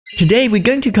Today we're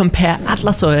going to compare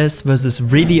AtlasOS versus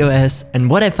ReviOS, and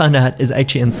what I found out is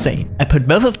actually insane. I put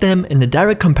both of them in a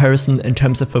direct comparison in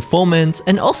terms of performance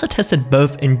and also tested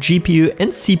both in GPU and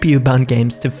CPU bound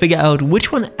games to figure out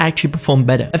which one actually performed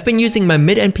better. I've been using my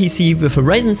mid-end PC with a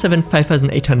Ryzen 7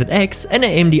 5800X and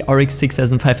an AMD RX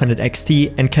 6500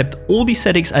 XT and kept all the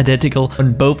settings identical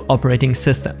on both operating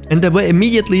systems. And there were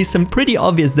immediately some pretty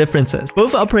obvious differences.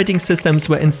 Both operating systems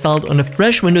were installed on a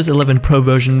fresh Windows 11 Pro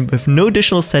version with no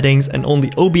additional settings and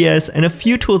only OBS and a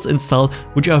few tools installed,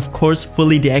 which are of course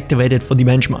fully deactivated for the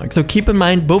benchmark. So keep in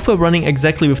mind, both are running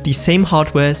exactly with the same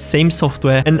hardware, same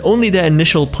software, and only their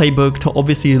initial playbook to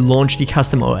obviously launch the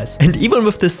custom OS. And even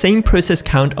with the same process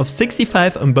count of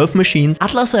 65 on both machines,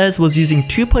 AtlasOS was using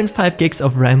 2.5 gigs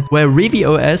of RAM, where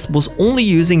ReviOS was only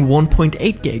using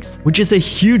 1.8 gigs, which is a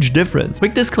huge difference.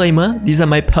 Quick disclaimer, these are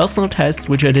my personal tests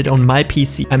which I did on my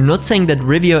PC. I'm not saying that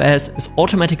ReviOS is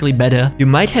automatically better. You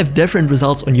might have different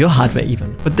results on your hardware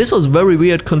even. But this was very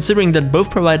weird considering that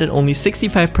both provided only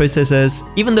 65 processors,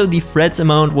 even though the threads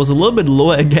amount was a little bit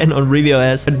lower again on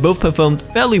ReviOS, but both performed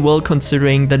fairly well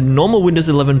considering that normal Windows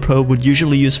 11 Pro would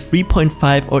usually use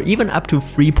 3.5 or even up to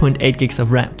 3.8 gigs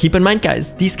of RAM. Keep in mind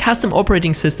guys, these custom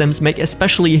operating systems make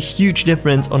especially a huge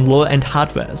difference on lower end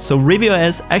hardware, so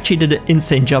ReviOS actually did an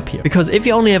insane job here. Because if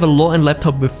you only have a low end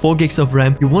laptop with 4 gigs of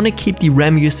RAM, you want to keep the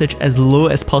RAM usage as low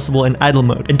as possible in idle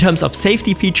mode. In terms of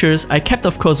safety features, I kept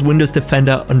of course Windows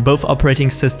Defender on both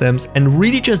operating systems and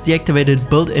really just deactivated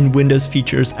built-in Windows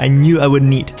features I knew I would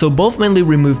need. So both mainly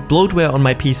removed bloatware on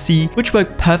my PC, which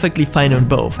worked perfectly fine on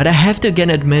both. But I have to again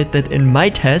admit that in my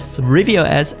tests,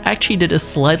 ReviOS actually did a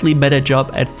slightly better job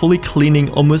at fully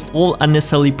cleaning almost all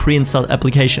unnecessarily pre-installed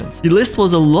applications. The list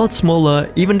was a lot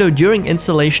smaller, even though during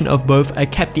installation of both I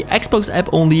kept the Xbox app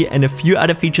only and a few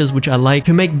other features which I like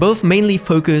to make both mainly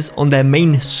focus on their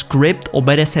main script, or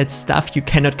better said stuff you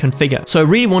cannot configure. So I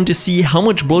really want to see how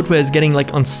much bloatware is getting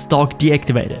like on stock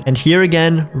deactivated. And here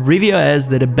again, ReviOS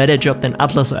did a better job than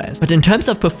AtlasOS. But in terms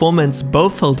of performance,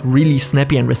 both felt really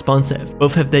snappy and responsive.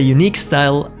 Both have their unique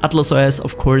style, AtlasOS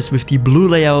of course with the blue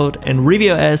layout and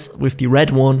ReviOS with the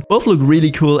red one. Both look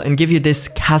really cool and give you this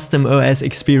custom OS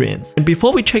experience. And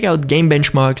before we check out game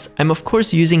benchmarks, I'm of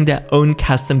course using their own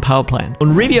custom power plan.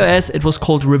 On ReviOS it was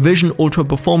called Revision Ultra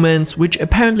Performance, which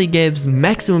apparently gives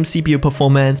maximum CPU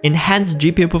performance, enhanced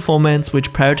GPU performance,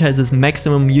 which prioritizes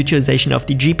maximum utilization of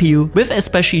the GPU, with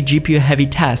especially GPU heavy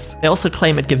tasks. They also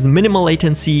claim it gives minimal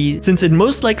latency, since it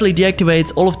most likely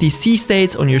deactivates all of the C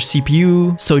states on your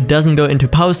CPU, so it doesn't go into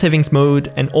power savings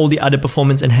mode and all the other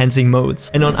performance enhancing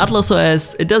modes. And on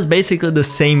AtlasOS, it does basically the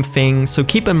same thing, so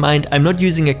keep in mind I'm not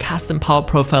using a custom power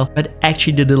profile, but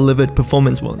actually the delivered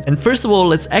performance ones. And first of all,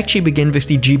 let's actually begin with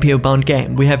the GPU bound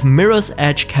game. We have Mirror's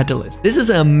Edge Catalyst. This is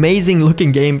an amazing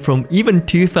looking game from even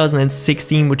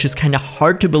 2016, which is kind of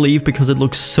hard to believe because it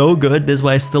looks so good. This is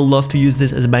why I still love to use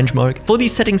this as a benchmark. For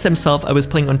these settings themselves, I was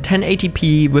playing on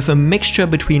 1080p with a mixture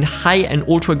between high and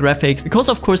ultra graphics, because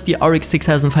of course the RX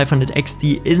 6500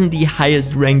 XT isn't the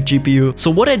highest ranked GPU.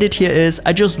 So what I did here is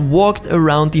I just walked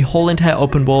around the whole entire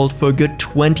open world for a good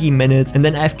 20 minutes, and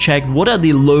then I've checked what are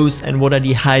the lows and what are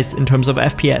the highs in terms of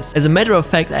FPS. As a matter of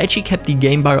fact, I actually kept the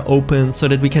game bar open so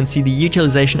that we can see the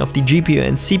utilization of the GPU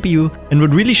and CPU. And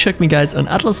what really shocked me guys, on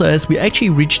AtlasOS we actually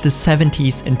reached the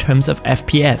 70s in terms of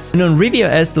FPS. And on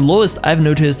ReviOS the lowest I've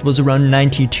noticed was around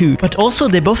 92. But also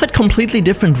they both had completely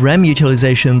different RAM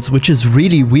utilizations, which is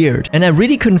really weird. And I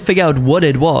really couldn't figure out what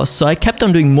it was, so I kept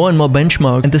on doing more and more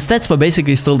benchmark, and the stats were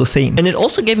basically still the same. And it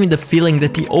also gave me the feeling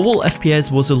that the overall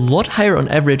FPS was a lot higher on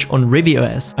average on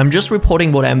ReviOS. I'm just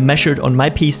reporting what I measured on my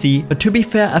PC, but to be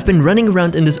fair, I've been running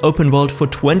around in this open world for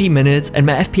 20 minutes and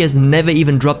my FPS never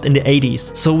even dropped in the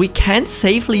 80s. So we can't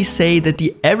safely say that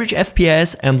the average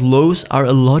FPS and lows are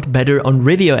a lot better on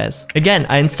ReviOS. Again,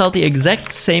 I installed the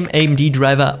exact same AMD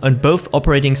driver on both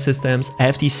operating systems, I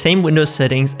have the same Windows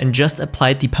settings, and just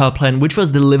applied the power plan which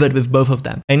was delivered with both of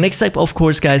them. And next up of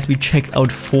course guys, we checked out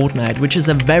Fortnite, which is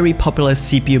a very popular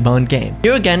CPU bound game.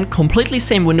 Here again, completely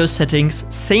same Windows settings,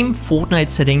 same Fortnite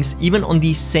settings, even on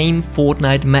the same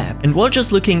Fortnite map. And while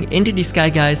just looking into the sky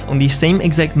guys, on the same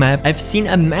exact map, I've seen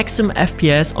a maximum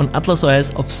FPS on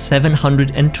AtlasOS of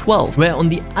 712, where on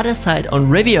the other side on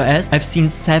ReviOS I've seen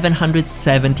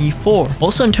 774.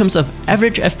 Also in terms of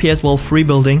average FPS while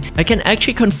freebuilding, I can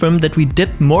actually confirm that we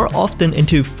dipped more often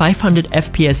into 500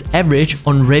 FPS average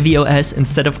on ReviOS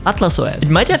instead of AtlasOS. It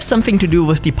might have something to do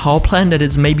with the power plan that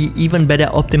is maybe even better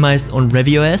optimized on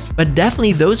ReviOS, but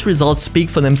definitely those results speak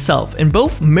for themselves. In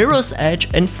both Mirror's Edge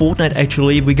and Fortnite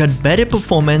actually, we got better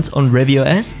performance on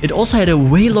ReviOS. It also had a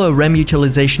way lower RAM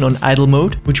utilization on idle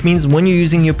mode, which means when you're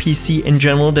using your PC in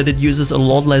general that it uses a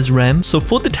lot less RAM. So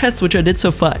for the tests which I did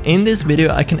so far in this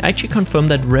video, I can actually confirm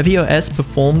that ReviOS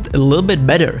performed a little bit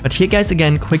better. But here guys,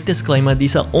 again, quick disclaimer,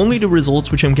 these are only the results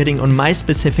which I'm getting on my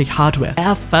specific hardware. There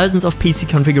are thousands of PC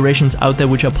configurations out there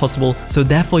which are possible, so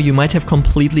therefore you might have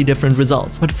completely different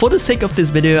results. But for the sake of this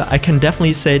video, I can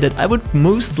definitely say that I would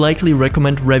most likely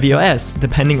recommend ReviOS,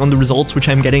 depending on the results which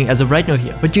I'm getting as of right now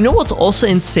here. But you know what's also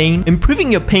insane?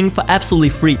 Improving your ping for absolutely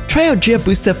free. Try out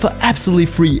GeoBooster for absolutely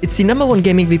free. It's the #1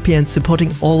 gaming VPN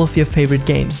supporting all of your favorite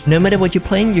games. No matter what you're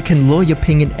playing, you can lower your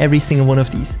ping in every single one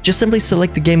of these. Just simply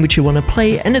select the game which you want to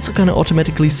play, and it's gonna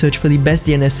automatically search for the best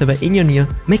DNS server in your near,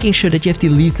 making sure that you have the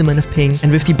least amount of ping. And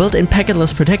with the built-in packet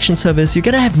loss protection service, you're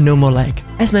gonna have no more lag.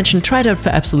 As mentioned, try it out for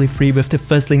absolutely free with the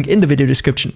first link in the video description.